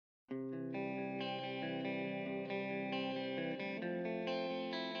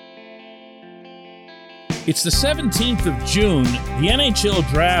It's the 17th of June. The NHL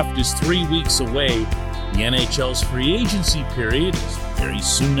draft is 3 weeks away. The NHL's free agency period is very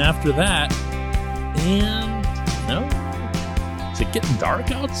soon after that. And, is it getting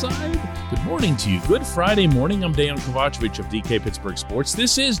dark outside? Good morning to you. Good Friday morning. I'm Dejan Kovacevic of DK Pittsburgh Sports.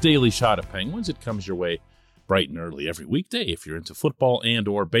 This is Daily Shot of Penguins. It comes your way bright and early every weekday if you're into football and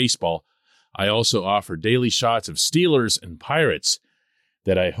or baseball. I also offer daily shots of Steelers and Pirates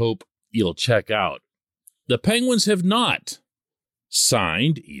that I hope you'll check out. The Penguins have not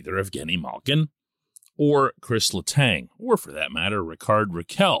signed either Evgeny Malkin or Chris Letang, or for that matter, Rickard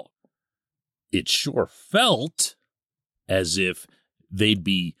Rakell. It sure felt as if they'd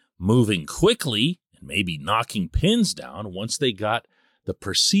be moving quickly and maybe knocking pins down once they got the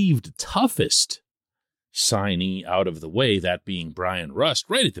perceived toughest signee out of the way, that being Brian Rust,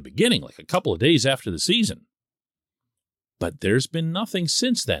 right at the beginning, like a couple of days after the season. But there's been nothing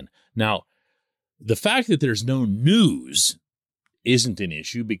since then. Now, the fact that there's no news isn't an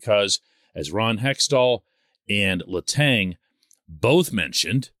issue because, as Ron Hextall and Letang both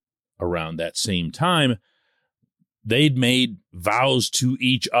mentioned around that same time, they'd made vows to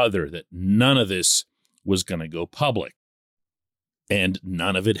each other that none of this was going to go public. And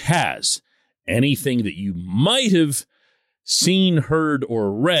none of it has. Anything that you might have seen, heard,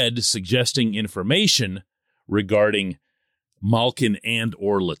 or read suggesting information regarding Malkin and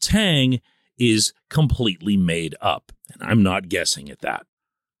or Letang is completely made up, and I'm not guessing at that.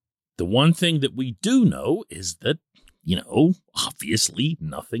 The one thing that we do know is that, obviously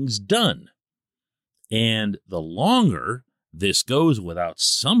nothing's done. And the longer this goes without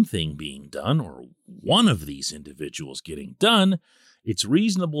something being done or one of these individuals getting done, it's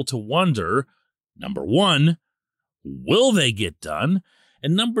reasonable to wonder, number one, will they get done?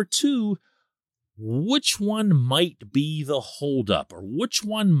 And number two, which one might be the holdup, or which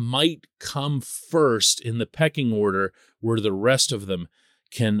one might come first in the pecking order where the rest of them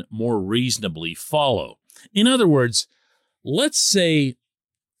can more reasonably follow? In other words, let's say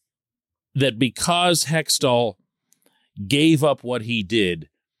that because Hextall gave up what he did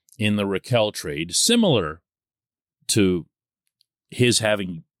in the Rakell trade, similar to his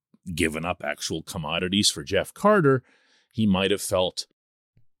having given up actual commodities for Jeff Carter, he might have felt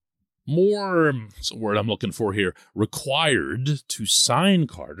more, what's the word I'm looking for here, required to sign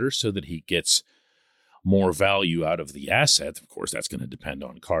Carter so that he gets more value out of the asset. Of course, that's going to depend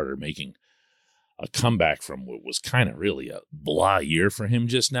on Carter making a comeback from what was kind of really a blah year for him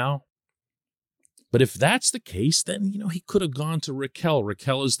just now. But if that's the case, then, he could have gone to Rakell.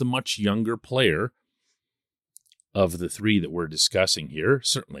 Rakell is the much younger player of the three that we're discussing here.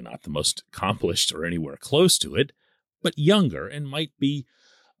 Certainly not the most accomplished or anywhere close to it, but younger and might be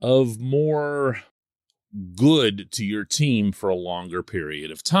of more good to your team for a longer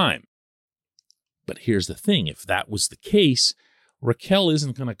period of time. But here's the thing. If that was the case, Rakell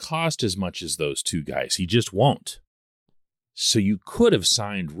isn't going to cost as much as those two guys. He just won't. So you could have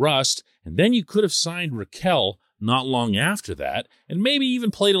signed Rust, and then you could have signed Rakell not long after that, and maybe even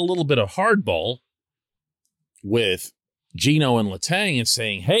played a little bit of hardball with Gino and Letang and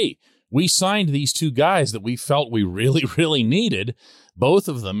saying, hey, we signed these two guys that we felt we really, really needed, both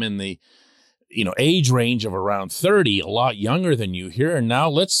of them in the age range of around 30, a lot younger than you here, and now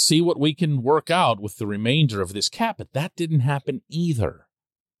let's see what we can work out with the remainder of this cap. But that didn't happen either.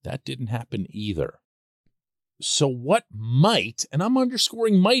 So what might, and I'm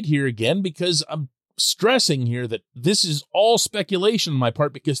underscoring might here again because I'm stressing here that this is all speculation on my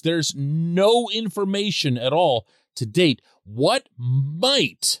part because there's no information at all to date. What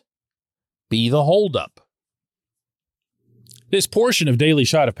might be the holdup? This portion of Daily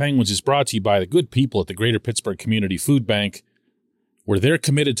Shot of Penguins is brought to you by the good people at the Greater Pittsburgh Community Food Bank, where they're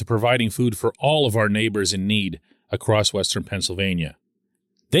committed to providing food for all of our neighbors in need across Western Pennsylvania.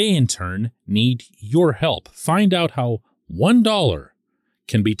 They, in turn, need your help. Find out how $1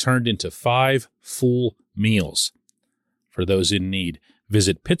 can be turned into 5 full meals. For those in need,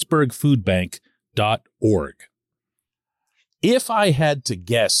 visit pittsburghfoodbank.org. If I had to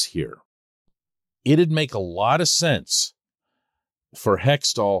guess here, it'd make a lot of sense for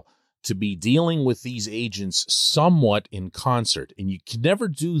Hextall to be dealing with these agents somewhat in concert. And you can never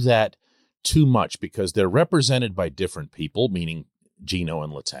do that too much because they're represented by different people, meaning Gino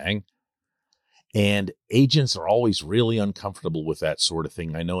and Letang. And agents are always really uncomfortable with that sort of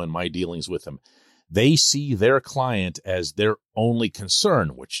thing. I know in my dealings with them, they see their client as their only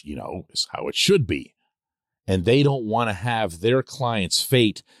concern, which, is how it should be. And they don't want to have their client's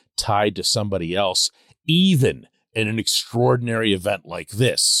fate tied to somebody else, even in an extraordinary event like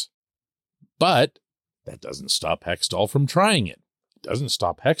this. But that doesn't stop Hextall from trying it. doesn't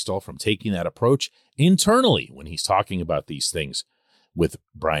stop Hextall from taking that approach internally when he's talking about these things with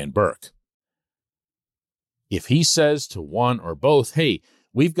Brian Burke. If he says to one or both, hey,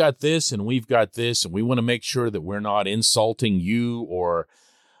 we've got this and we've got this, and we want to make sure that we're not insulting you or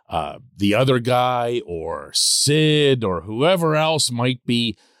the other guy or Sid or whoever else might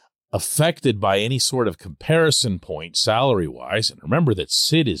be affected by any sort of comparison point salary-wise. And remember that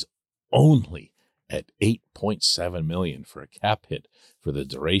Sid is only at $8.7 million for a cap hit for the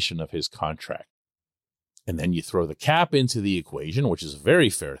duration of his contract. And then you throw the cap into the equation, which is a very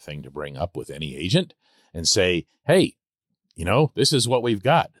fair thing to bring up with any agent, and say, hey, you know, this is what we've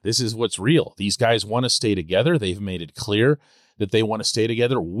got. This is what's real. These guys want to stay together. They've made it clear that they want to stay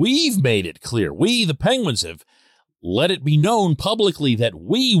together. We've made it clear. We, the Penguins, have let it be known publicly that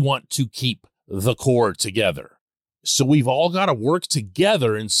we want to keep the core together. So we've all got to work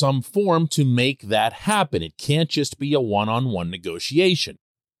together in some form to make that happen. It can't just be a one-on-one negotiation.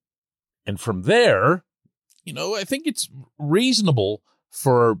 And from there, you know, I think it's reasonable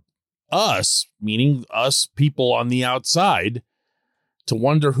for us, meaning us people on the outside, to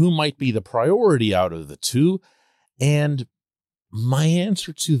wonder who might be the priority out of the two. And my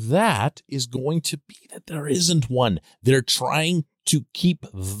answer to that is going to be that there isn't one. They're trying to keep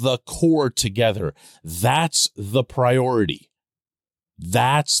the core together. That's the priority.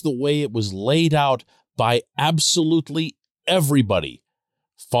 That's the way it was laid out by absolutely everybody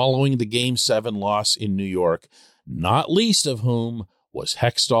following the Game 7 loss in New York, not least of whom was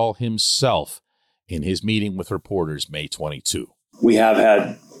Hextall himself in his meeting with reporters May 22. We have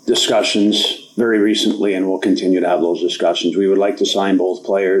had discussions very recently, and we'll continue to have those discussions. We would like to sign both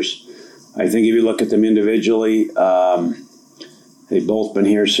players. I think if you look at them individually, they've both been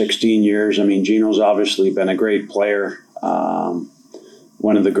here 16 years. I mean, Gino's obviously been a great player,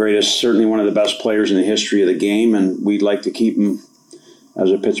 one of the greatest, certainly one of the best players in the history of the game, and we'd like to keep him as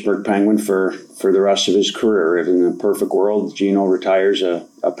a Pittsburgh Penguin for the rest of his career. If in a perfect world, Gino retires a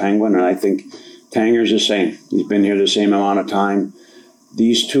Penguin, and I think Tanger's the same. He's been here the same amount of time.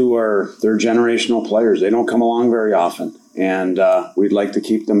 These two they're generational players. They don't come along very often, and we'd like to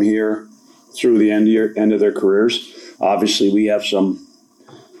keep them here through the end of their careers. Obviously, we have some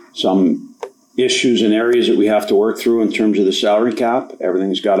issues and areas that we have to work through in terms of the salary cap.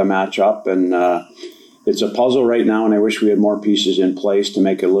 Everything's got to match up, and it's a puzzle right now, and I wish we had more pieces in place to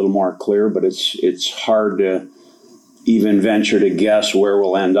make it a little more clear, but it's hard to even venture to guess where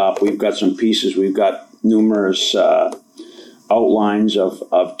we'll end up. We've got some pieces. We've got numerous outlines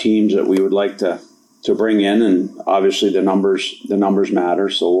of teams that we would like to bring in, and obviously the numbers matter,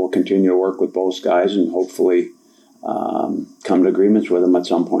 so we'll continue to work with both guys and hopefully come to agreements with them at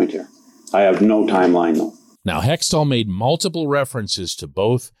some point here. I have no timeline, though. Now, Hextall made multiple references to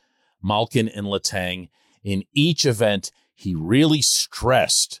both Malkin and Letang. In each event, he really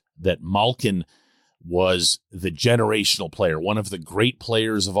stressed that Malkin was the generational player, one of the great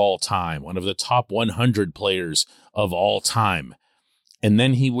players of all time, one of the top 100 players of all time. And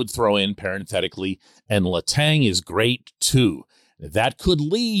then he would throw in, parenthetically, and Letang is great too. That could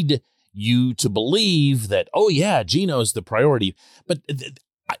lead you to believe that, oh yeah, Gino's the priority. But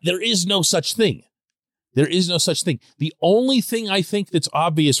there is no such thing. There is no such thing. The only thing I think that's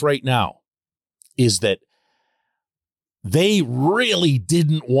obvious right now is that they really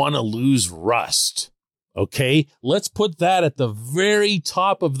didn't want to lose Rust. Okay? Let's put that at the very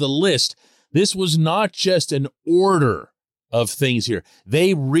top of the list. This was not just an order of things here.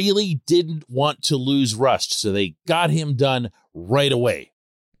 They really didn't want to lose Rust, so they got him done right away.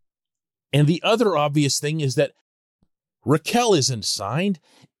 And the other obvious thing is that Rakell isn't signed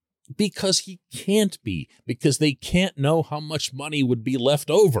because he can't be, because they can't know how much money would be left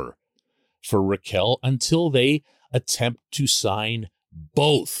over for Rakell until they attempt to sign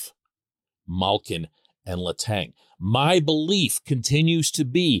both Malkin and Letang. My belief continues to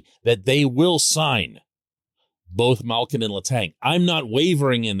be that they will sign both Malkin and Letang. I'm not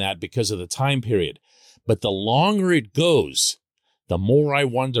wavering in that because of the time period, but the longer it goes, the more I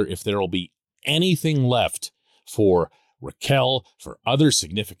wonder if there will be anything left for Rakell, for other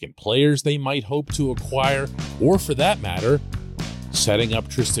significant players they might hope to acquire, or for that matter, setting up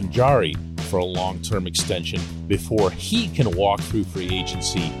Tristan Jarry for a long-term extension before he can walk through free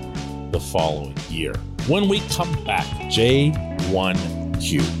agency the following year. When we come back,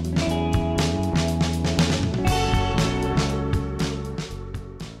 J1Q.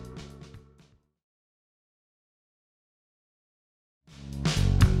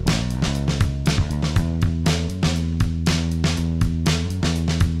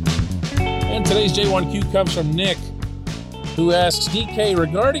 Today's J1Q comes from Nick, who asks, DK,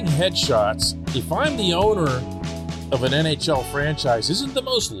 regarding headshots, if I'm the owner of an NHL franchise, isn't the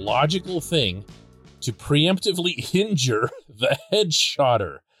most logical thing to preemptively injure the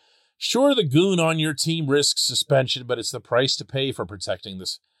headshotter. Sure, the goon on your team risks suspension, but it's the price to pay for protecting the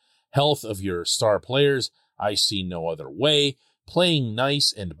health of your star players. I see no other way. Playing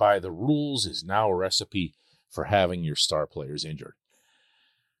nice and by the rules is now a recipe for having your star players injured.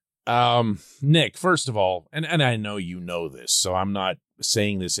 Nick, first of all, and I know you know this, so I'm not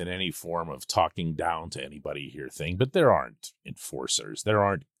saying this in any form of talking down to anybody here thing, but there aren't enforcers. There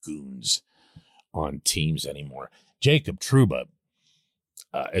aren't goons on teams anymore. Jacob Trouba,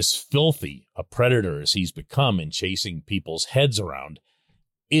 as filthy a predator as he's become in chasing people's heads around,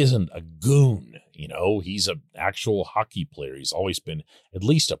 isn't a goon. You know, he's an actual hockey player. He's always been at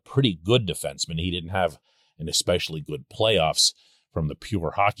least a pretty good defenseman. He didn't have an especially good playoffs from the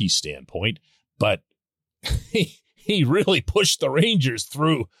pure hockey standpoint, but he really pushed the Rangers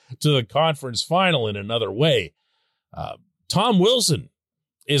through to the conference final in another way. Tom Wilson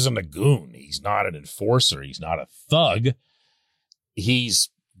isn't a goon. He's not an enforcer. He's not a thug. He's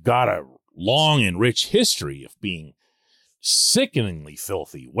got a long and rich history of being sickeningly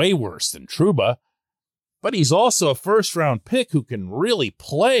filthy, way worse than Trouba, but he's also a first-round pick who can really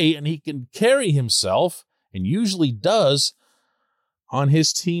play, and he can carry himself, and usually does, on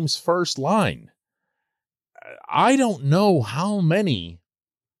his team's first line. I don't know how many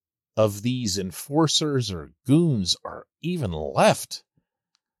of these enforcers or goons are even left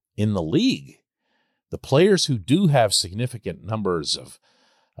in the league. The players who do have significant numbers of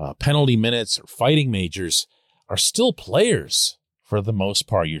penalty minutes or fighting majors are still players for the most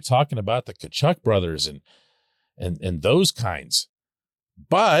part. You're talking about the Tkachuk brothers and those kinds.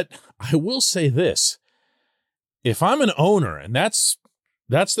 But I will say this. If I'm an owner, and that's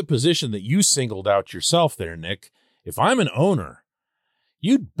the position that you singled out yourself there, Nick. If I'm an owner,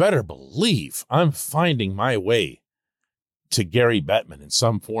 you'd better believe I'm finding my way to Gary Bettman in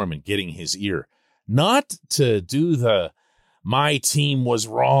some form and getting his ear. Not to do the my team was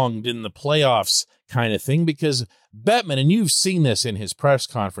wronged in the playoffs kind of thing, because Bettman, and you've seen this in his press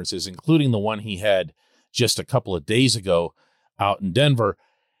conferences, including the one he had just a couple of days ago out in Denver,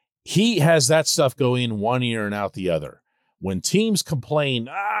 he has that stuff go in one ear and out the other. When teams complain,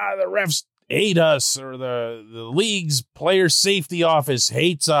 the refs hate us, or the league's player safety office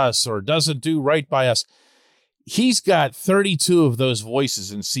hates us or doesn't do right by us, he's got 32 of those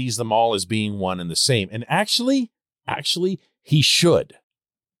voices and sees them all as being one and the same. And actually, he should.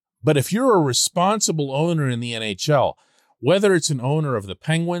 But if you're a responsible owner in the NHL, whether it's an owner of the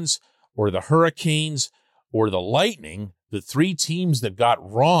Penguins or the Hurricanes or the Lightning, the three teams that got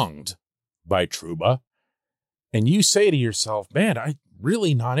wronged by Trouba, and you say to yourself, man, I'm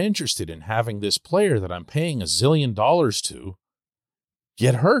really not interested in having this player that I'm paying $1 zillion to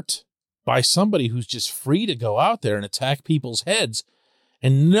get hurt by somebody who's just free to go out there and attack people's heads,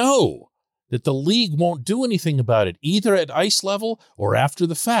 and know that the league won't do anything about it, either at ice level or after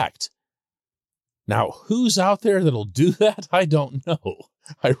the fact. Now, who's out there that'll do that? I don't know.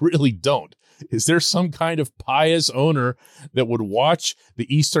 I really don't. Is there some kind of pious owner that would watch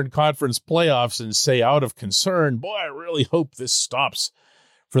the Eastern Conference playoffs and say, out of concern, boy, I really hope this stops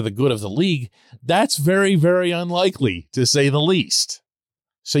for the good of the league? That's very, very unlikely, to say the least.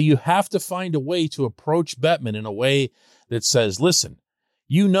 So you have to find a way to approach Bettman in a way that says, listen,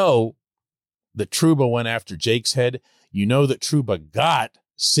 you know that Trouba went after Jake's head. You know that Trouba got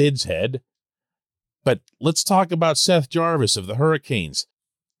Sid's head. But let's talk about Seth Jarvis of the Hurricanes.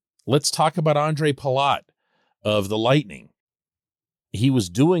 Let's talk about Andre Palat of the Lightning. He was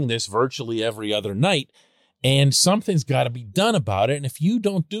doing this virtually every other night, and something's got to be done about it. And if you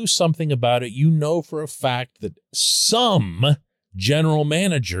don't do something about it, you know for a fact that some general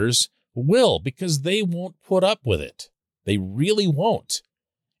managers will, because they won't put up with it. They really won't.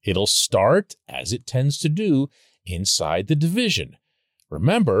 It'll start, as it tends to do, inside the division.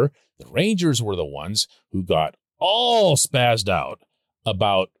 Remember, the Rangers were the ones who got all spazzed out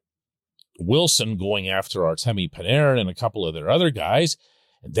about Wilson going after Artemi Panarin and a couple of their other guys,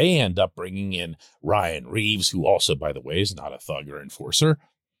 and they end up bringing in Ryan Reeves, who also, by the way, is not a thug or enforcer,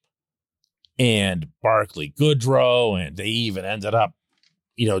 and Barclay Goodrow, and they even ended up,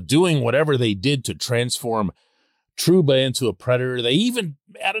 doing whatever they did to transform Trouba into a predator. They even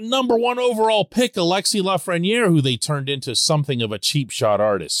had a number 1 overall pick, Alexis Lafreniere, who they turned into something of a cheap shot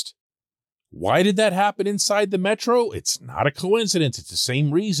artist. Why did that happen inside the Metro? It's not a coincidence. It's the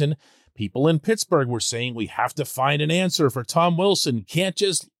same reason people in Pittsburgh were saying we have to find an answer for Tom Wilson. Can't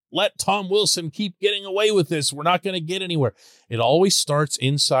just let Tom Wilson keep getting away with this. We're not going to get anywhere. It always starts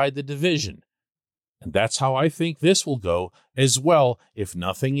inside the division. And that's how I think this will go as well if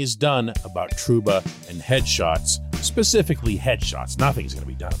nothing is done about Trouba and headshots specifically headshots. Nothing's going to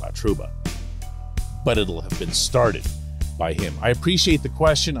be done about Trouba, but it'll have been started by him. I appreciate the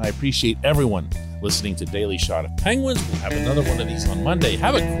question. I appreciate everyone listening to Daily Shot of Penguins. We'll have another one of these on Monday.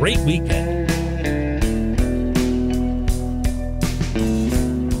 Have a great weekend.